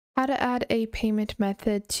How to add a payment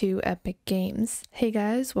method to Epic Games. Hey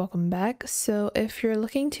guys, welcome back. So if you're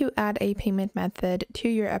looking to add a payment method to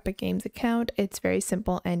your Epic Games account, it's very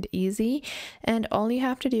simple and easy. And all you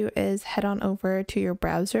have to do is head on over to your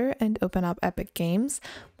browser and open up Epic Games.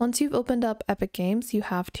 Once you've opened up Epic Games, you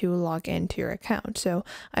have to log into your account. So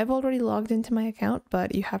I've already logged into my account,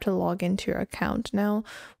 but you have to log into your account. Now,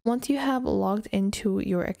 once you have logged into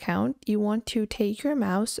your account, you want to take your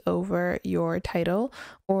mouse over your title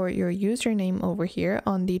or your username over here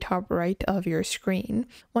on the top right of your screen.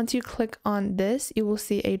 Once you click on this, you will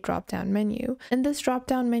see a drop-down menu. In this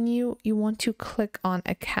drop-down menu, you want to click on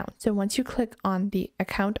account. So once you click on the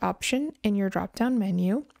account option in your drop-down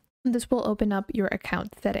menu, this will open up your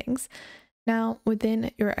account settings. Now,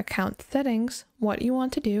 within your account settings, what you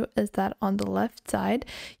want to do is that on the left side,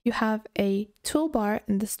 you have a toolbar.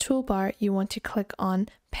 In this toolbar, you want to click on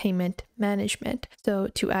payment management. So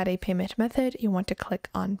to add a payment method, you want to click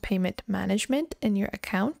on payment management in your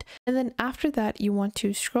account. And then after that, you want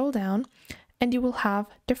to scroll down and you will have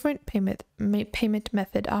different payment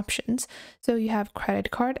method options. So you have credit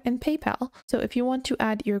card and PayPal. So if you want to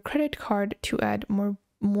add your credit card to add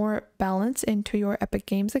more balance into your Epic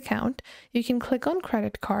Games account, you can click on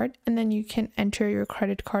credit card and then you can enter your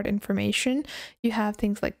credit card information. You have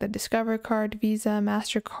things like the Discover card, Visa,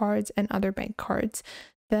 MasterCards, and other bank cards.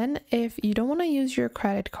 Then if you don't want to use your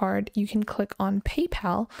credit card, you can click on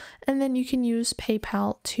PayPal and then you can use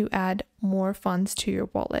PayPal to add more funds to your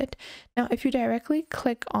wallet. Now, if you directly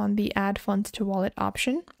click on the add funds to wallet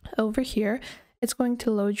option over here, it's going to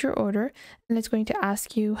load your order and it's going to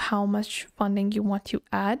ask you how much funding you want to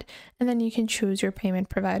add, and then you can choose your payment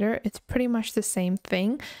provider. It's pretty much the same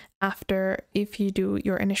thing after if you do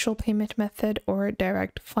your initial payment method or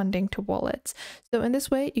direct funding to wallets. So in this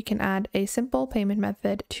way, you can add a simple payment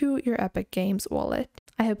method to your Epic Games wallet.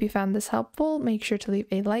 I hope you found this helpful. Make sure to leave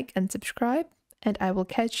a like and subscribe, and I will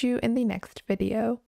catch you in the next video.